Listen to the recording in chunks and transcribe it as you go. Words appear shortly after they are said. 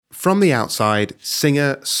From the outside,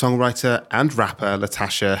 singer, songwriter, and rapper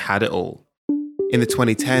Latasha had it all. In the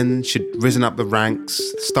 2010s, she'd risen up the ranks,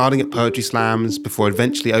 starting at poetry slams before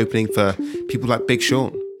eventually opening for people like Big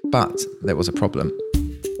Sean. But there was a problem.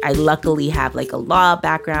 I luckily have a law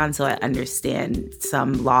background, so I understand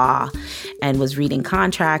some law, and was reading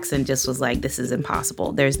contracts and just was like, this is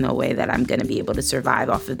impossible. There's no way that I'm going to be able to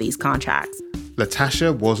survive off of these contracts.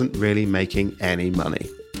 Latasha wasn't really making any money.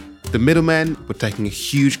 The middlemen were taking a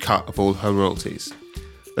huge cut of all her royalties.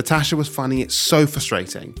 Latasha was finding it so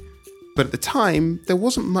frustrating, but at the time, there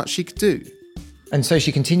wasn't much she could do. And so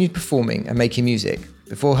she continued performing and making music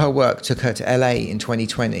before her work took her to LA in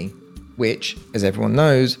 2020, which, as everyone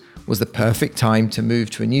knows, was the perfect time to move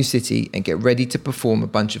to a new city and get ready to perform a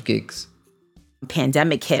bunch of gigs.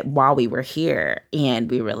 Pandemic hit while we were here, and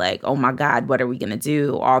we were like, oh my God, what are we going to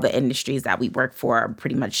do? All the industries that we work for are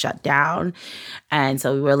pretty much shut down. And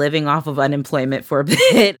so we were living off of unemployment for a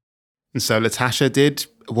bit. And so Latasha did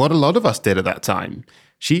what a lot of us did at that time.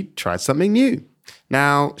 She tried something new.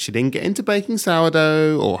 Now, she didn't get into baking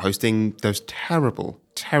sourdough or hosting those terrible,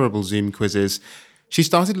 terrible Zoom quizzes. She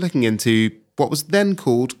started looking into what was then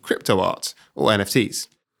called crypto art, or NFTs.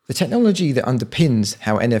 The technology that underpins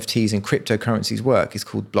how NFTs and cryptocurrencies work is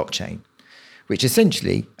called blockchain, which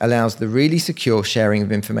essentially allows the really secure sharing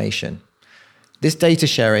of information. This data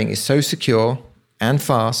sharing is so secure and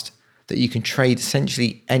fast that you can trade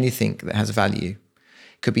essentially anything that has value.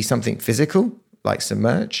 It could be something physical, like some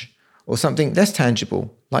merch, or something less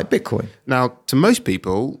tangible, like Bitcoin. Now, to most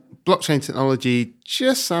people, blockchain technology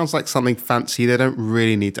just sounds like something fancy they don't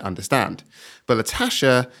really need to understand. But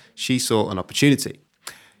Latasha, she saw an opportunity.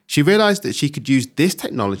 She realized that she could use this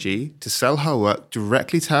technology to sell her work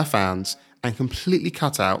directly to her fans and completely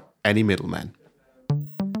cut out any middlemen.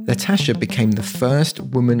 Latasha became the first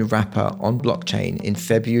woman rapper on blockchain in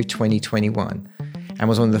February 2021 and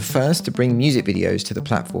was one of the first to bring music videos to the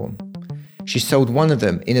platform. She sold one of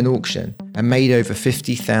them in an auction and made over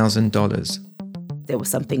 $50,000. There was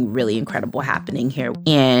something really incredible happening here.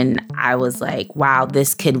 And I was like, wow,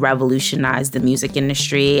 this could revolutionize the music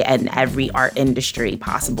industry and every art industry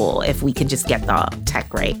possible if we could just get the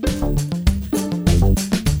tech right.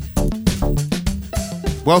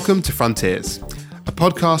 Welcome to Frontiers, a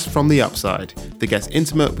podcast from the upside that gets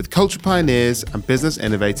intimate with culture pioneers and business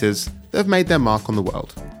innovators that have made their mark on the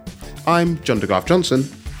world. I'm John DeGraff Johnson.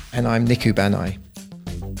 And I'm Niku Banai.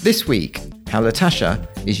 This week, how Latasha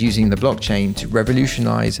is using the blockchain to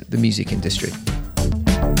revolutionize the music industry.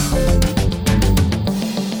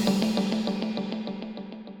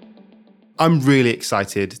 I'm really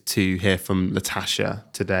excited to hear from Latasha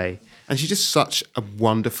today. And she's just such a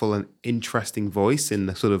wonderful and interesting voice in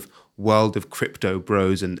the sort of world of crypto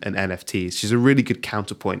bros and NFTs. She's a really good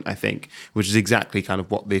counterpoint, I think, which is exactly kind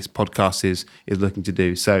of what this podcast is looking to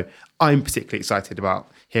do. So I'm particularly excited about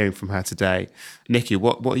hearing from her today. Nikki,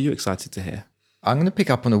 what are you excited to hear? I'm going to pick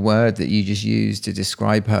up on a word that you just used to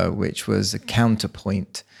describe her, which was a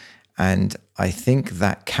counterpoint. And I think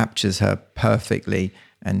that captures her perfectly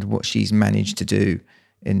and what she's managed to do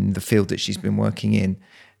in the field that she's been working in.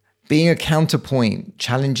 Being a counterpoint,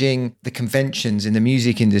 challenging the conventions in the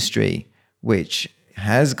music industry, which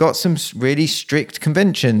has got some really strict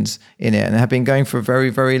conventions in it and have been going for a very,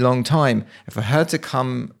 very long time. And for her to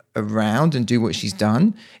come around and do what she's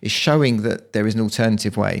done is showing that there is an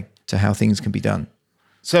alternative way to how things can be done.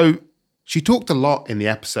 So she talked a lot in the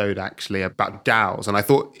episode actually about DAOs, and I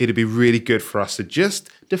thought it'd be really good for us to just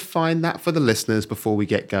define that for the listeners before we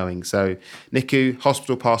get going. So Niku,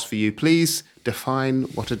 hospital pass for you, please define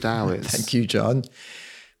what a DAO is. Thank you, John.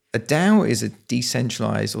 A DAO is a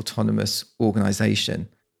decentralized autonomous organization.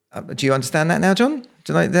 Do you understand that now, John?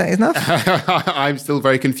 Do you like that enough? I'm still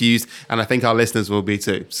very confused, and I think our listeners will be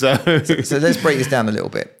too. So let's break this down a little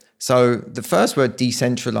bit. So the first word,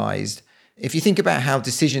 decentralized, if you think about how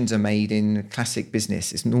decisions are made in classic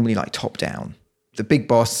business, it's normally like top down. The big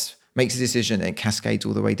boss makes a decision and it cascades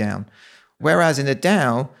all the way down. Whereas in a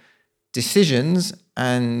DAO, decisions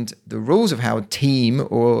and the rules of how a team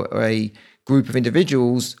or a group of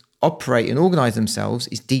individuals operate and organize themselves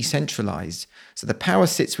is decentralized. So the power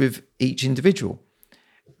sits with each individual.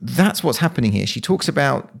 That's what's happening here. She talks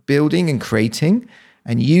about building and creating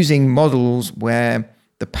and using models where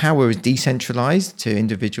the power is decentralized to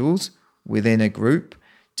individuals within a group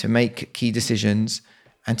to make key decisions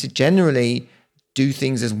and to generally do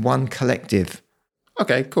things as one collective.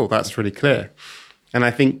 Okay, cool. That's really clear. And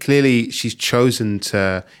I think clearly she's chosen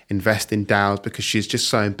to invest in DAOs because she's just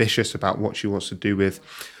so ambitious about what she wants to do with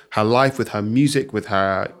her life, with her music, with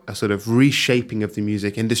her sort of reshaping of the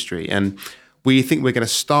music industry. And we think we're going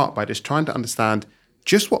to start by just trying to understand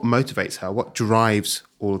just what motivates her? What drives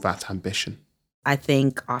all of that ambition? I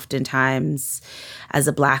think oftentimes as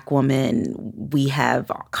a Black woman, we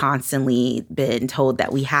have constantly been told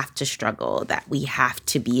that we have to struggle, that we have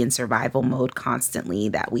to be in survival mode constantly,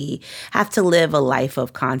 that we have to live a life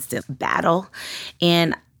of constant battle.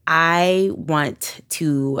 And I want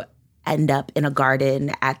to end up in a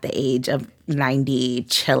garden at the age of 90,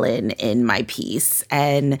 chilling in my peace.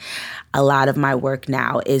 And a lot of my work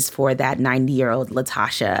now is for that 90-year-old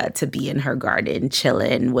Latasha to be in her garden,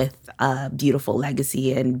 chilling with a beautiful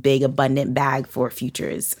legacy and big, abundant bag for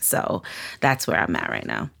futures. So that's where I'm at right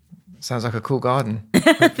now. Sounds like a cool garden.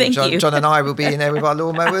 Thank you. John and I will be in there with our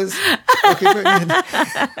lawnmowers.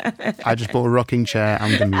 I just bought a rocking chair.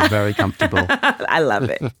 I'm going to be very comfortable. I love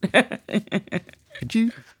it. Could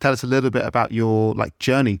you tell us a little bit about your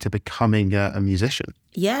journey to becoming a musician?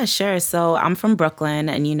 Yeah, sure. So I'm from Brooklyn,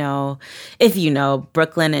 and if you know,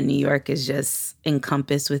 Brooklyn and New York is just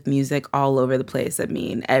encompassed with music all over the place. I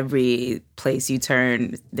mean, every place you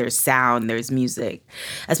turn, there's sound, there's music,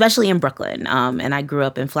 especially in Brooklyn. And I grew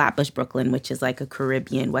up in Flatbush, Brooklyn, which is like a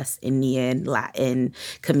Caribbean, West Indian, Latin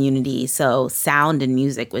community. So sound and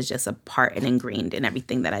music was just a part and ingrained in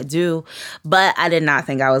everything that I do. But I did not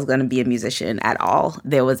think I was going to be a musician at all.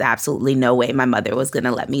 There was absolutely no way my mother was going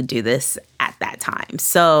to let me do this at that time.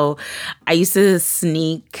 So I used to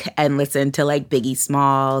sneak and listen to Biggie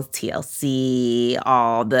Smalls, TLC,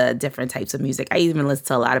 all the different types of music. I even listened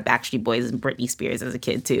to a lot of Backstreet Boys and Britney Spears as a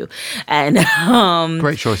kid too. And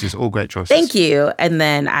great choices, all great choices. Thank you. And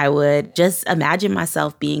then I would just imagine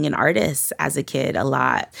myself being an artist as a kid a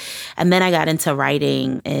lot. And then I got into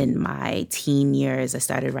writing in my teen years. I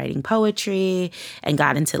started writing poetry and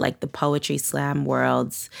got into the poetry slam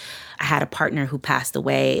worlds. I had a partner who passed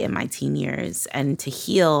away in my teen years, and to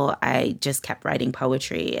heal, I just kept writing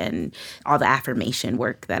poetry and all the affirmation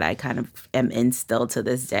work that I kind of am in still to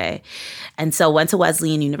this day. And so went to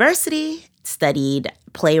Wesleyan University, studied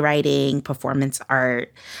playwriting, performance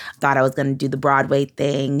art, thought I was going to do the Broadway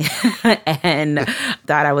thing, and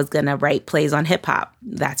thought I was going to write plays on hip hop.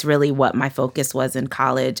 That's really what my focus was in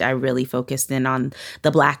college. I really focused in on the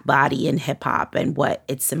Black body in hip hop and what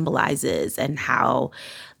it symbolizes and how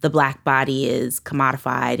the Black body is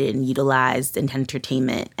commodified and utilized in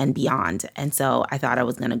entertainment and beyond. And so I thought I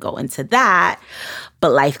was going to go into that,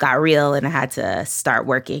 but life got real and I had to start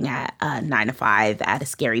working at 9 to 5 at a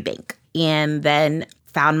scary bank. And then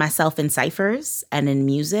found myself in ciphers and in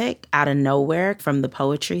music out of nowhere from the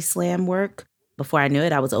poetry slam work. Before I knew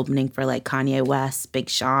it, I was opening for Kanye West, Big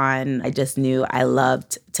Sean. I just knew I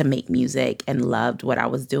loved to make music and loved what I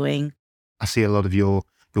was doing. I see a lot of your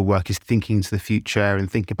work is thinking to the future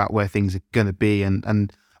and thinking about where things are going to be.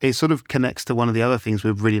 And it sort of connects to one of the other things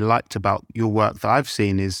we've really liked about your work that I've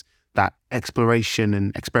seen is that exploration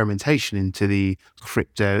and experimentation into the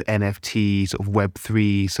crypto, NFT, sort of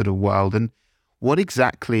Web3 sort of world. And what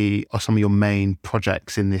exactly are some of your main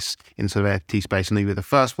projects in sort of NFT space? I know you were the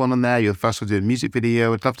first one on there. You're the first one to do a music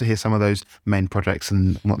video. I'd love to hear some of those main projects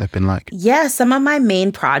and what they've been like. Yeah, some of my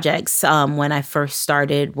main projects when I first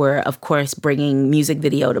started were, of course, bringing music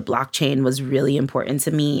video to blockchain was really important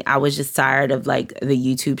to me. I was just tired of the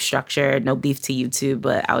YouTube structure. No beef to YouTube,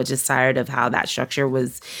 but I was just tired of how that structure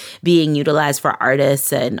was being utilized for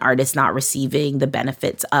artists and artists not receiving the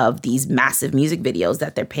benefits of these massive music videos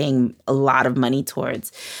that they're paying a lot of money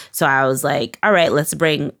towards. So I was like, all right, let's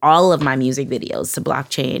bring all of my music videos to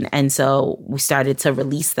blockchain. And so we started to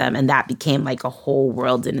release them, and that became a whole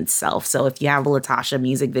world in itself. So if you have a Latasha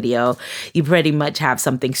music video, you pretty much have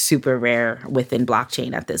something super rare within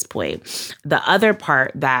blockchain at this point. The other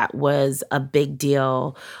part that was a big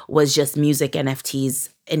deal was just music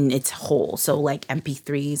NFTs in its whole. So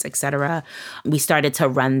MP3s, etc. We started to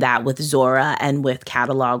run that with Zora and with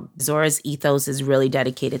Catalog. Zora's ethos is really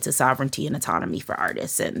dedicated to sovereignty and autonomy for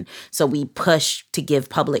artists. And so we push to give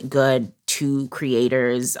public good to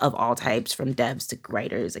creators of all types, from devs to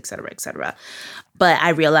writers, etc., etc. But I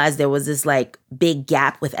realized there was this big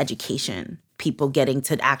gap with education. People getting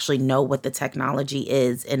to actually know what the technology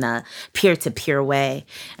is in a peer-to-peer way.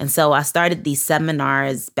 And so I started these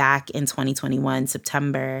seminars back in 2021,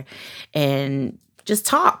 September, and just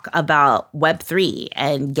talk about Web3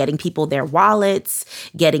 and getting people their wallets,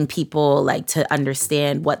 getting people to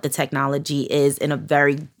understand what the technology is in a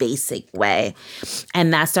very basic way.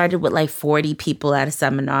 And that started with 40 people at a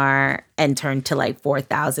seminar and turned to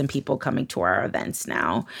 4,000 people coming to our events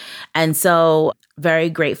now. And so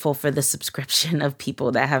very grateful for the subscription of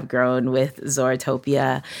people that have grown with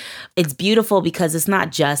Zoratopia. It's beautiful because it's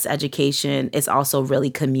not just education. It's also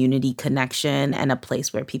really community connection and a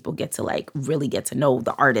place where people get to really get to know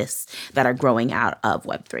the artists that are growing out of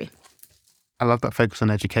Web3. I love that focus on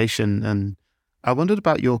education. And I wondered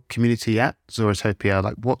about your community at Zoratopia.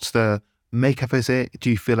 Like, what's the makeup? Is it? Do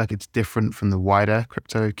you feel like it's different from the wider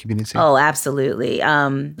crypto community? Oh, absolutely.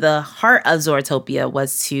 The heart of Zoratopia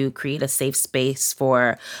was to create a safe space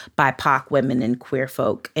for BIPOC women and queer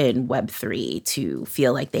folk in Web3 to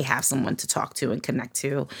feel like they have someone to talk to and connect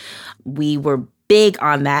to. We were big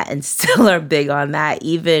on that and still are big on that,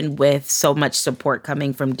 even with so much support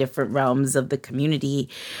coming from different realms of the community.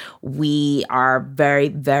 We are very,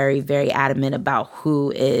 very, very adamant about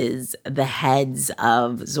who is the heads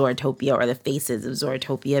of Zoratopia or the faces of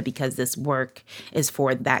Zoratopia, because this work is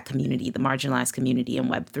for that community, the marginalized community in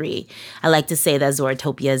Web3. I like to say that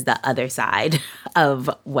Zoratopia is the other side of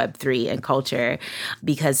Web3 and culture,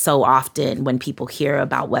 because so often when people hear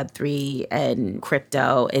about Web3 and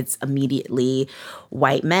crypto, it's immediately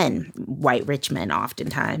white men, white rich men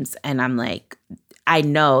oftentimes. And I'm like, I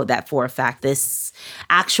know that for a fact, this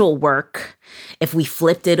actual work, if we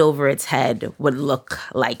flipped it over its head, would look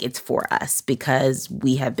like it's for us, because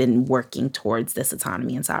we have been working towards this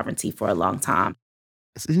autonomy and sovereignty for a long time.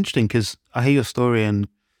 It's interesting because I hear your story and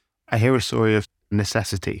I hear a story of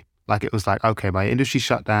necessity. Like, it was like, okay, my industry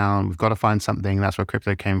shut down. We've got to find something. That's where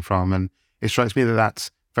crypto came from. And it strikes me that that's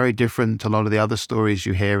very different to a lot of the other stories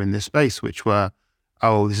you hear in this space, which were,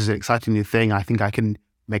 oh, this is an exciting new thing. I think I can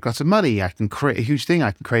make lots of money. I can create a huge thing.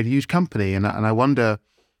 I can create a huge company. And I wonder,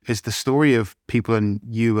 is the story of people and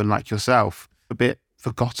you and like yourself a bit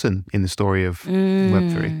forgotten in the story of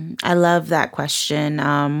Web3? I love that question.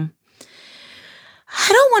 I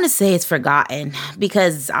don't want to say it's forgotten,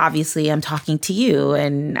 because obviously I'm talking to you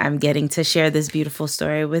and I'm getting to share this beautiful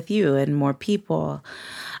story with you and more people.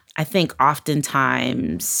 I think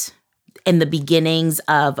oftentimes in the beginnings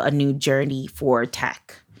of a new journey for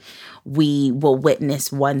tech, we will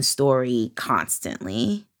witness one story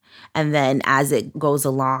constantly. And then as it goes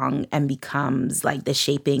along and becomes like the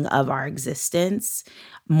shaping of our existence,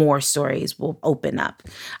 more stories will open up.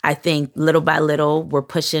 I think little by little, we're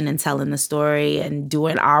pushing and telling the story and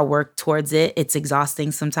doing our work towards it. It's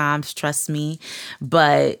exhausting sometimes, trust me.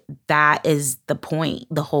 But that is the point.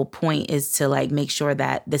 The whole point is to like make sure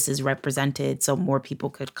that this is represented so more people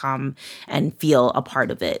could come and feel a part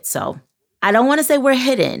of it. So I don't want to say we're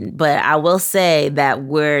hidden, but I will say that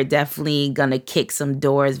we're definitely going to kick some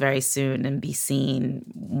doors very soon and be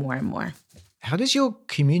seen more and more. How does your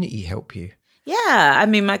community help you? Yeah, I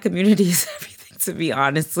mean, my community is everything, to be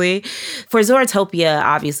honestly. For Zoratopia,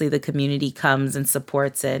 obviously the community comes and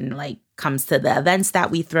supports and like comes to the events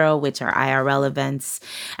that we throw, which are IRL events.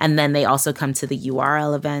 And then they also come to the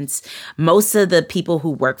URL events. Most of the people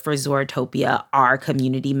who work for Zoratopia are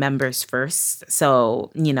community members first.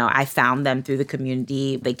 So, you know, I found them through the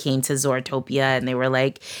community. They came to Zoratopia and they were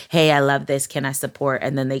like, hey, I love this. Can I support?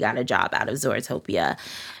 And then they got a job out of Zoratopia.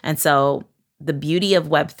 And so the beauty of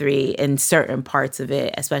Web3 in certain parts of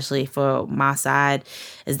it, especially for my side,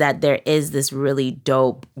 is that there is this really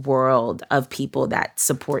dope world of people that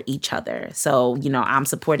support each other. So, you know, I'm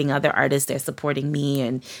supporting other artists, they're supporting me,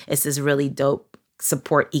 and it's this really dope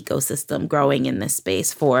support ecosystem growing in this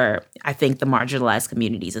space for, I think, the marginalized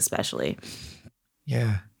communities especially.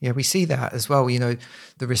 Yeah, we see that as well. You know,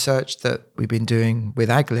 the research that we've been doing with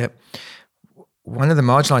Aglet, one of the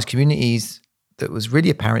marginalized communities that was really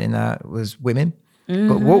apparent in that was women. Mm-hmm.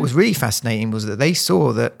 But what was really fascinating was that they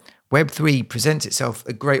saw that Web3 presents itself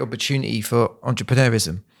a great opportunity for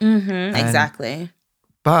entrepreneurism. Mm-hmm, exactly.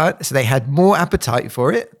 But so they had more appetite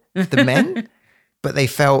for it, the men, but they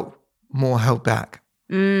felt more held back.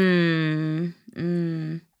 And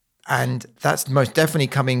that's most definitely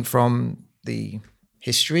coming from the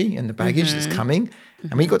history and the baggage that's coming.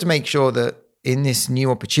 And we got to make sure that in this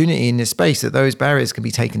new opportunity, in this space, that those barriers can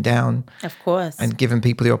be taken down. Of course. And given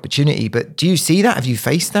people the opportunity. But do you see that? Have you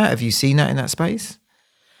faced that? Have you seen that in that space?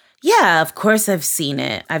 Yeah, of course I've seen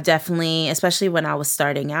it. I've definitely, especially when I was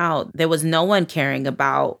starting out, there was no one caring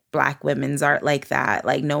about Black women's art like that.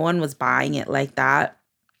 Like no one was buying it like that,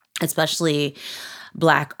 especially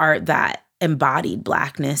Black art that embodied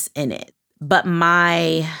Blackness in it. But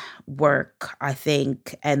my work, I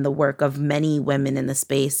think, and the work of many women in the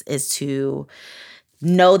space is to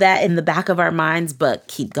know that in the back of our minds, but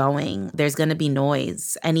keep going. There's going to be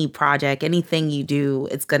noise. Any project, anything you do,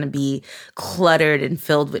 it's going to be cluttered and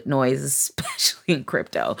filled with noise, especially in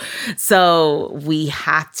crypto. So we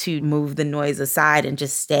have to move the noise aside and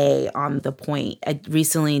just stay on the point. I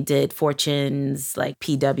recently did Fortune's like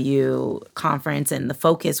PW conference, and the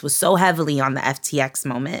focus was so heavily on the FTX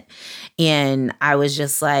moment. And I was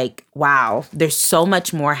just like, wow, there's so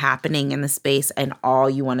much more happening in the space, and all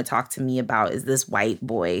you want to talk to me about is this white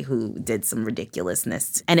boy who did some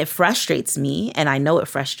ridiculousness. And it frustrates me, and I know it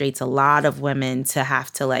frustrates a lot of women to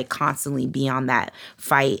have to like constantly be on that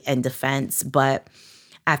fight and defense. But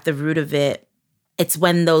at the root of it, it's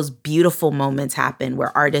when those beautiful moments happen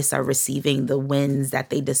where artists are receiving the wins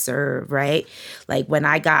that they deserve, right? Like when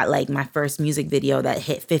I got like my first music video that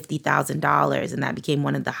hit $50,000 and that became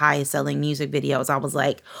one of the highest selling music videos, I was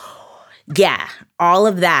like, yeah, all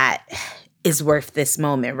of that is worth this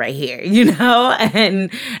moment right here, you know?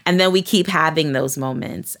 And then we keep having those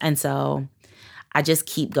moments. And so I just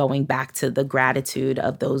keep going back to the gratitude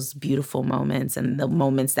of those beautiful moments and the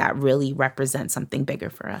moments that really represent something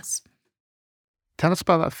bigger for us. Tell us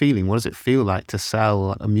about that feeling. What does it feel like to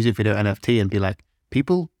sell a music video NFT and be like,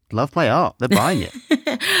 people love my art, they're buying it?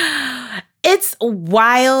 It's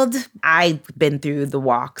wild. I've been through the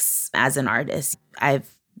walks as an artist.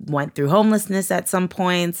 I've went through homelessness at some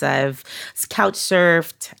points. I've couch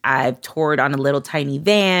surfed. I've toured on a little tiny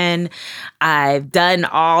van. I've done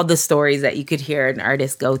all the stories that you could hear an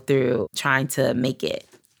artist go through trying to make it,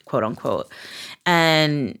 quote unquote.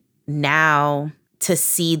 And now to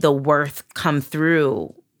see the worth come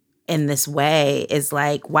through in this way is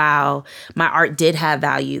like, wow, my art did have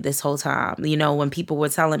value this whole time. You know, when people were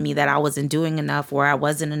telling me that I wasn't doing enough or I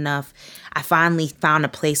wasn't enough, I finally found a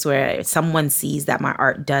place where someone sees that my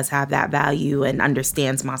art does have that value and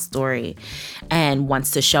understands my story and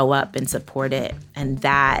wants to show up and support it. And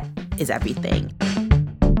that is everything.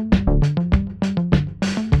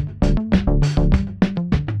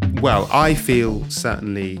 Well, I feel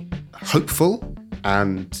certainly hopeful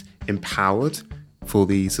and empowered for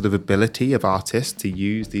the sort of ability of artists to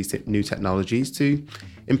use these new technologies to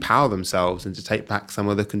empower themselves and to take back some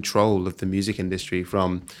of the control of the music industry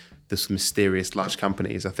from this mysterious large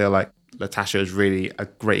companies. I feel like Latasha is really a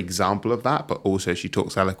great example of that, but also she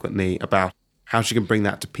talks eloquently about how she can bring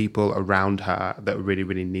that to people around her that really,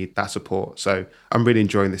 really need that support. So I'm really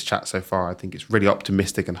enjoying this chat so far. I think it's really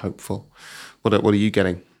optimistic and hopeful. What are you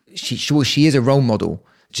getting? She is a role model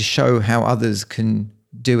to show how others can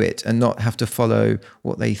do it and not have to follow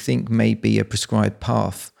what they think may be a prescribed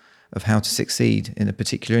path of how to succeed in a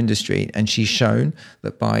particular industry. And she's shown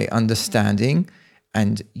that by understanding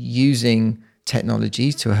and using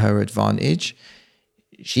technology to her advantage,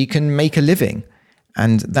 she can make a living.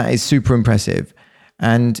 And that is super impressive.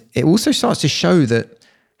 And it also starts to show that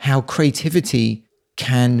how creativity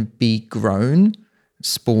can be grown,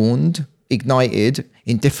 spawned, ignited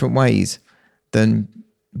in different ways than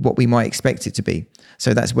what we might expect it to be.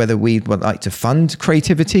 So that's whether we would like to fund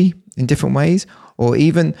creativity in different ways, or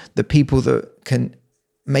even the people that can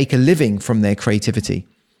make a living from their creativity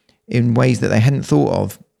in ways that they hadn't thought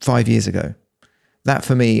of 5 years ago. That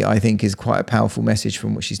for me, I think, is quite a powerful message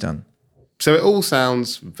from what she's done. So it all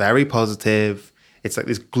sounds very positive. It's like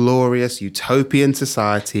this glorious utopian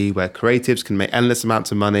society where creatives can make endless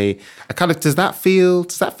amounts of money. Does that feel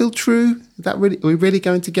true? Are we really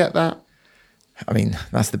going to get that? I mean,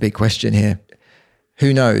 that's the big question here.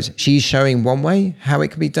 Who knows? She's showing one way how it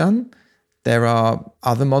can be done. There are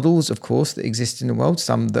other models, of course, that exist in the world,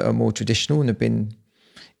 some that are more traditional and have been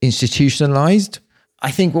institutionalized. I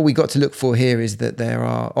think what we got to look for here is that there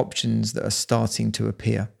are options that are starting to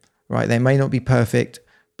appear, right? They may not be perfect,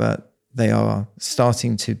 but they are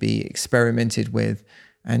starting to be experimented with.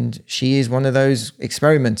 And she is one of those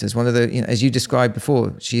experimenters, one of the, as you described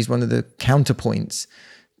before, she's one of the counterpoints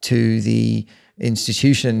to the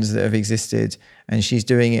institutions that have existed, and she's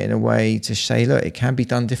doing it in a way to say, look, it can be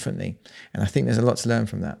done differently. And I think there's a lot to learn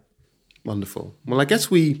from that. Wonderful. Well, I guess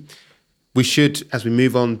we should, as we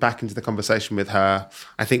move on back into the conversation with her,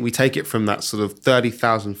 I think we take it from that sort of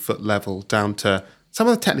 30,000 foot level down to some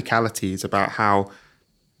of the technicalities about how,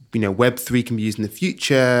 Web3 can be used in the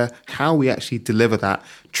future, how we actually deliver that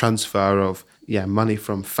transfer of money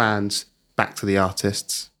from fans back to the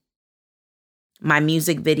artists. My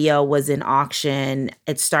music video was in auction.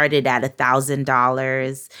 It started at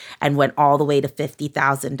 $1,000 and went all the way to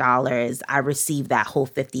 $50,000. I received that whole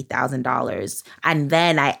 $50,000. And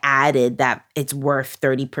then I added that it's worth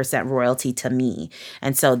 30% royalty to me.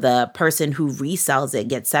 And so the person who resells it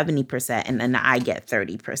gets 70% and then I get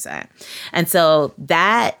 30%. And so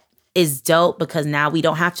that is dope because now we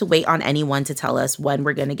don't have to wait on anyone to tell us when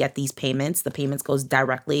we're going to get these payments. The payments goes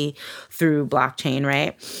directly through blockchain,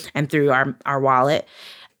 right? And through our wallet.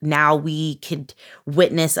 now we could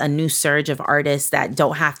witness a new surge of artists that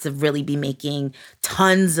don't have to really be making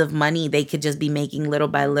tons of money. They could just be making little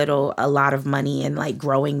by little a lot of money and like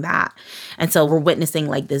growing that. And so we're witnessing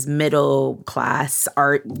like this middle class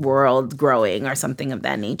art world growing or something of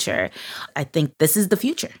that nature. I think this is the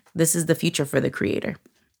future. This is the future for the creator.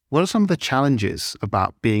 What are some of the challenges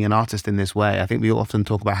about being an artist in this way? I think we often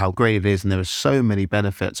talk about how great it is and there are so many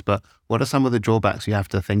benefits, but what are some of the drawbacks you have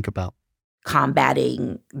to think about?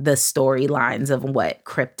 Combating the storylines of what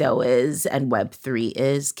crypto is and Web3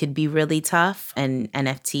 is could be really tough. And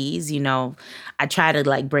NFTs, you know, I try to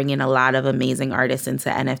like bring in a lot of amazing artists into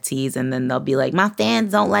NFTs, and then they'll be like, my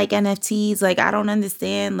fans don't like NFTs. Like, I don't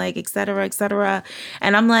understand, like, et cetera, et cetera.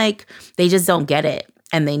 And I'm like, they just don't get it.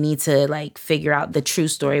 And they need to like figure out the true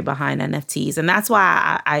story behind NFTs. And that's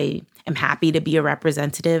why I am happy to be a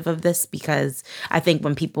representative of this, because I think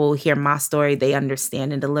when people hear my story, they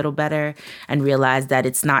understand it a little better and realize that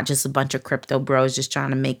it's not just a bunch of crypto bros just trying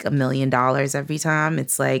to make $1 million every time.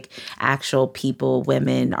 It's like actual people,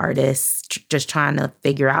 women, artists, just trying to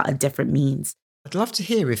figure out a different means. I'd love to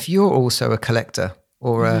hear if you're also a collector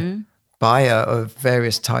or a buyer of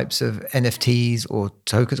various types of NFTs or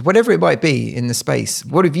tokens, whatever it might be in the space.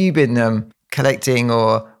 What have you been collecting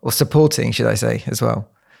or supporting, should I say, as well?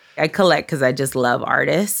 I collect because I just love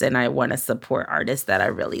artists and I want to support artists that I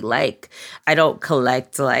really like. I don't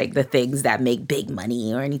collect like the things that make big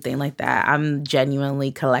money or anything like that. I'm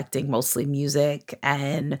genuinely collecting mostly music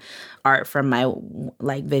and art from my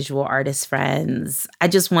like visual artist friends. I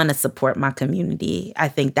just want to support my community. I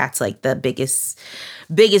think that's like the biggest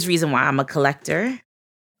reason why I'm a collector.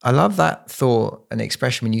 I love that thought and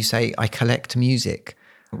expression when you say I collect music,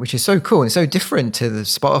 which is so cool and so different to the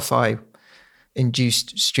Spotify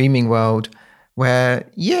induced streaming world where,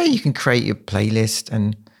 yeah, you can create your playlist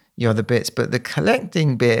and your other bits, but the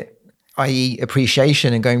collecting bit, i.e.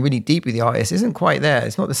 appreciation and going really deep with the artist, isn't quite there.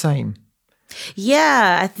 It's not the same.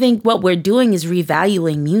 Yeah, I think what we're doing is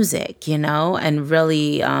revaluing music, you know, and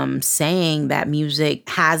really saying that music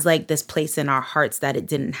has like this place in our hearts that it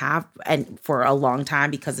didn't have and for a long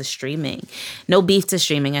time because of streaming. No beef to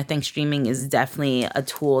streaming. I think streaming is definitely a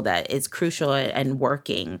tool that is crucial and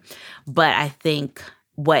working. But I think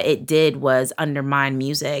what it did was undermine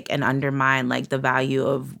music and undermine like the value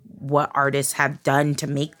of what artists have done to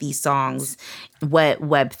make these songs. What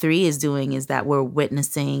Web3 is doing is that we're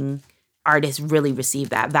witnessing artists really receive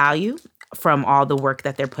that value from all the work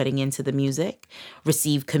that they're putting into the music,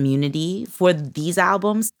 receive community for these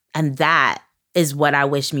albums. And that is what I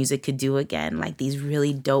wish music could do again, like these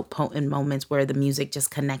really dope, potent moments where the music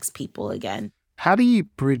just connects people again. How do you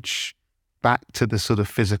bridge back to the sort of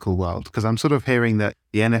physical world? Because I'm sort of hearing that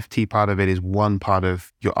the NFT part of it is one part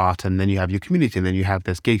of your art, and then you have your community, and then you have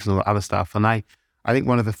this gigs and all that other stuff. And I think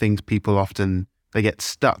one of the things people often, they get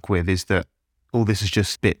stuck with is that all this is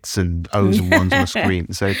just bits and O's and ones on a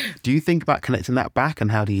screen. So do you think about connecting that back, and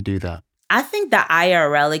how do you do that? I think the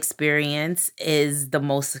IRL experience is the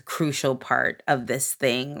most crucial part of this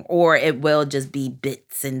thing, or it will just be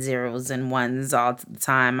bits and zeros and ones all the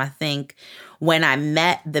time. I think when I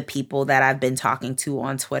met the people that I've been talking to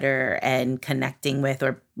on Twitter and connecting with,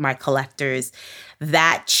 or my collectors,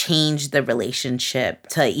 that changed the relationship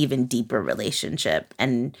to an even deeper relationship.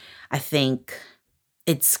 And I think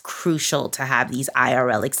it's crucial to have these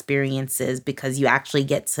IRL experiences because you actually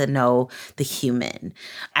get to know the human.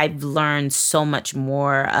 I've learned so much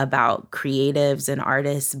more about creatives and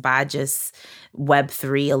artists by just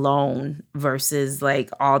Web3 alone versus like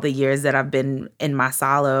all the years that I've been in my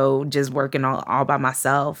silo, just working all by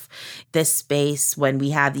myself. This space, when we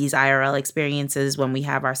have these IRL experiences, when we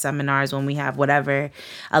have our seminars, when we have whatever,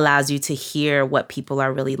 allows you to hear what people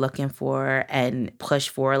are really looking for and push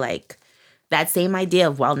for like that same idea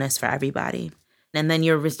of wellness for everybody. And then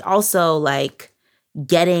you're also like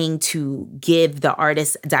getting to give the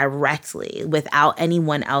artist directly without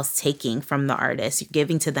anyone else taking from the artist. You're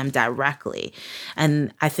giving to them directly.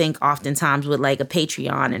 And I think oftentimes with like a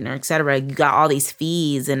Patreon and et cetera, you got all these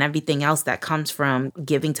fees and everything else that comes from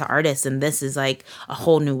giving to artists. And this is like a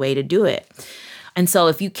whole new way to do it. And so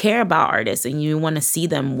if you care about artists and you want to see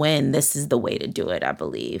them win, this is the way to do it, I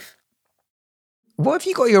believe. What have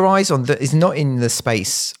you got your eyes on that is not in the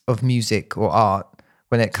space of music or art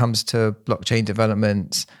when it comes to blockchain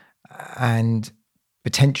development and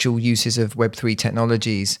potential uses of Web3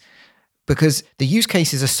 technologies? Because the use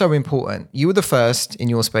cases are so important. You were the first in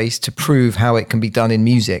your space to prove how it can be done in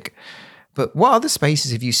music. But what other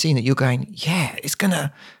spaces have you seen that you're going, yeah, it's going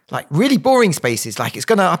to, like really boring spaces, like it's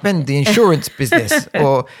going to upend the insurance business,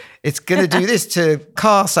 or it's going to do this to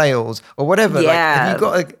car sales or whatever. Yeah.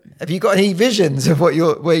 Like, have you got any visions of where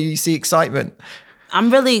you see excitement? I'm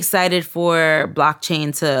really excited for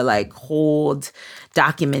blockchain to like hold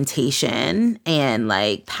documentation and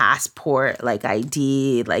like passport, like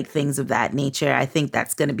ID, like things of that nature. I think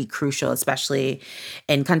that's going to be crucial, especially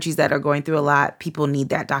in countries that are going through a lot. People need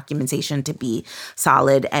that documentation to be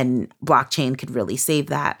solid, and blockchain could really save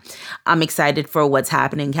that. I'm excited for what's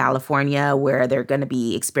happening in California, where they're going to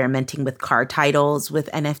be experimenting with car titles with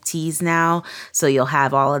NFTs now. So you'll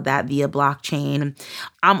have all of that via blockchain.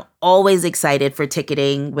 I'm always excited for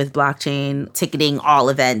ticketing with blockchain. Ticketing all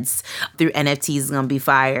events through NFTs is going to be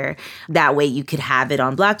fire. That way you could have it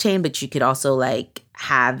on blockchain, but you could also like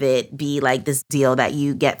have it be like this deal that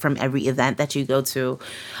you get from every event that you go to.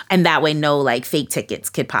 And that way no like fake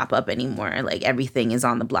tickets could pop up anymore. Like everything is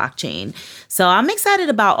on the blockchain. So I'm excited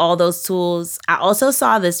about all those tools. I also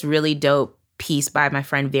saw this really dope piece by my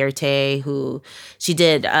friend Verte, who she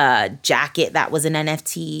did a jacket that was an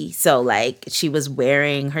NFT. So like she was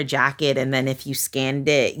wearing her jacket, and then if you scanned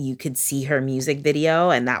it, you could see her music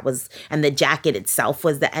video, and the jacket itself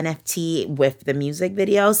was the NFT with the music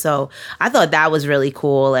video. So I thought that was really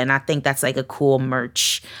cool, and I think that's like a cool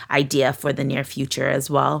merch idea for the near future as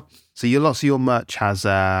well. So lots of your merch has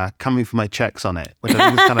coming for my checks on it, which I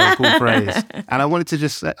think is kind of a cool phrase. And I wanted to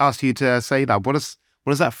just ask you to say that.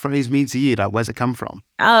 What does that phrase mean to you? Like, where's it come from?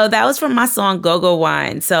 Oh, that was from my song Go-Go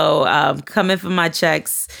Wine. So coming for my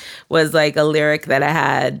checks was like a lyric that I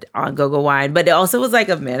had on Go-Go Wine, but it also was like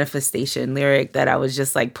a manifestation lyric that I was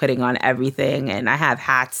just like putting on everything. And I have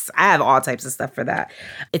hats. I have all types of stuff for that.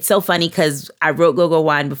 It's so funny because I wrote Go-Go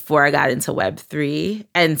Wine before I got into Web3.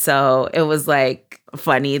 And so it was like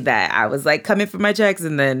funny that I was like coming for my checks,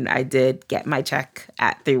 and then I did get my check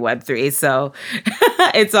through Web3. So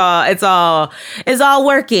it's all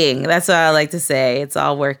working. That's what I like to say. It's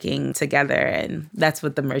all working together, and that's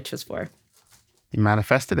what the merch was for. You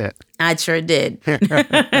manifested it. I sure did.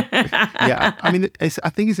 Yeah, I mean, I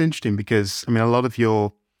think it's interesting because I mean, a lot of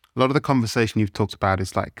the conversation you've talked about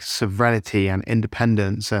is like sovereignty and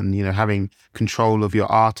independence, and having control of your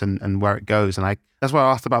art and where it goes. And that's why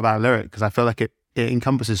I asked about that lyric, because I feel like it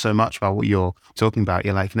encompasses so much about what you're talking about.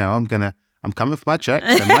 You're like, I'm coming for my checks,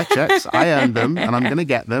 and my checks, I earned them, and I'm going to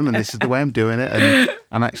get them, and this is the way I'm doing it.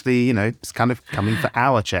 And actually, it's kind of coming for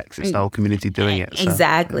our checks. It's the whole community doing it. So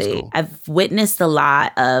exactly. cool. I've witnessed a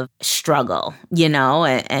lot of struggle,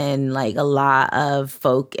 and like a lot of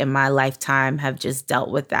folk in my lifetime have just dealt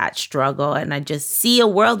with that struggle. And I just see a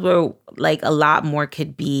world where like a lot more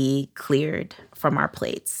could be cleared from our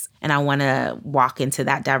plates. And I want to walk into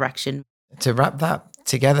that direction. To wrap that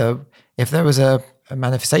together, if there was a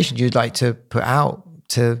manifestation you'd like to put out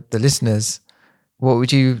to the listeners, what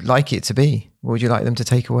would you like it to be? What would you like them to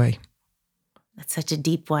take away? That's such a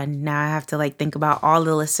deep one. Now I have to like think about all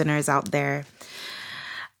the listeners out there.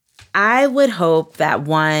 I would hope that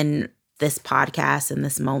this podcast and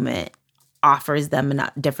this moment offers them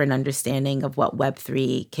a different understanding of what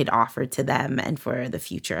Web3 could offer to them and for the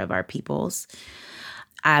future of our peoples.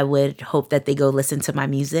 I would hope that they go listen to my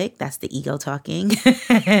music. That's the ego talking.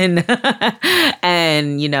 and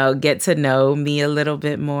get to know me a little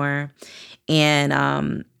bit more. And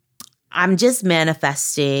I'm just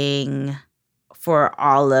manifesting for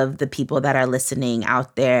all of the people that are listening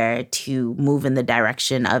out there to move in the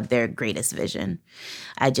direction of their greatest vision.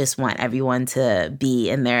 I just want everyone to be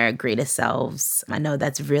in their greatest selves. I know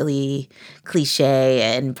that's really cliche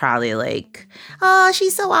and probably like, oh,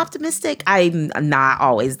 she's so optimistic. I'm not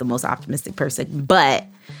always the most optimistic person, but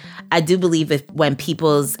I do believe when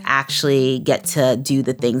people's actually get to do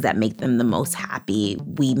the things that make them the most happy,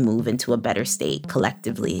 we move into a better state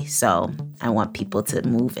collectively. So I want people to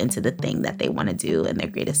move into the thing that they want to do in their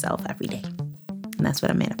greatest self every day. And that's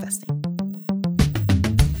what I'm manifesting.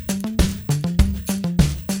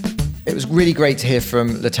 It was really great to hear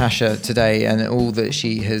from Latasha today and all that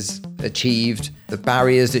she has achieved, the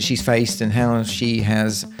barriers that she's faced and how she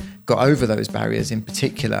has got over those barriers in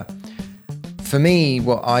particular. For me,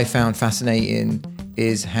 what I found fascinating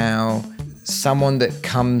is how someone that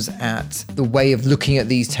comes at the way of looking at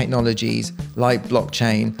these technologies like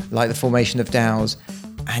blockchain, like the formation of DAOs,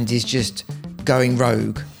 and is just going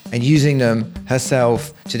rogue and using them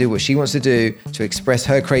herself to do what she wants to do, to express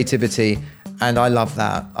her creativity. And I love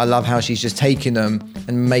that. I love how she's just taking them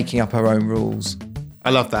and making up her own rules.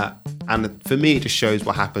 I love that. And for me, it just shows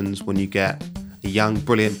what happens when you get a young,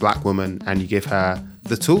 brilliant black woman and you give her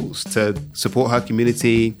the tools to support her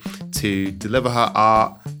community, to deliver her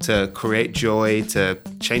art, to create joy, to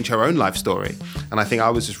change her own life story. And I think I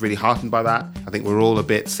was just really heartened by that. I think we're all a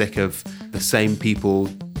bit sick of the same people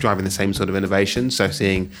driving the same sort of innovation. So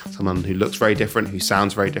seeing someone who looks very different, who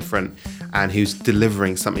sounds very different, and who's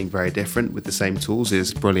delivering something very different with the same tools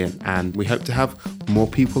is brilliant. And we hope to have more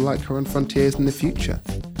people like her on Frontiers in the future.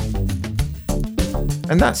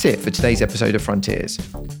 And that's it for today's episode of Frontiers.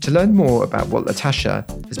 To learn more about what Latasha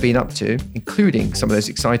has been up to, including some of those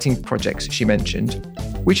exciting projects she mentioned,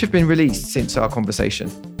 which have been released since our conversation,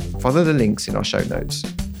 follow the links in our show notes.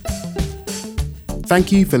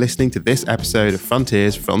 Thank you for listening to this episode of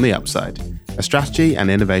Frontiers from the Upside, a strategy and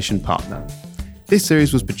innovation partner. This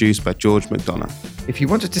series was produced by George McDonough. If you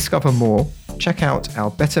want to discover more, check out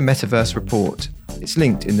our Better Metaverse report. It's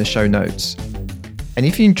linked in the show notes. And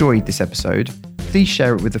if you enjoyed this episode, please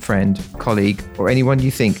share it with a friend, colleague, or anyone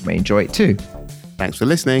you think may enjoy it too. Thanks for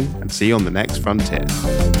listening, and see you on the next Frontier.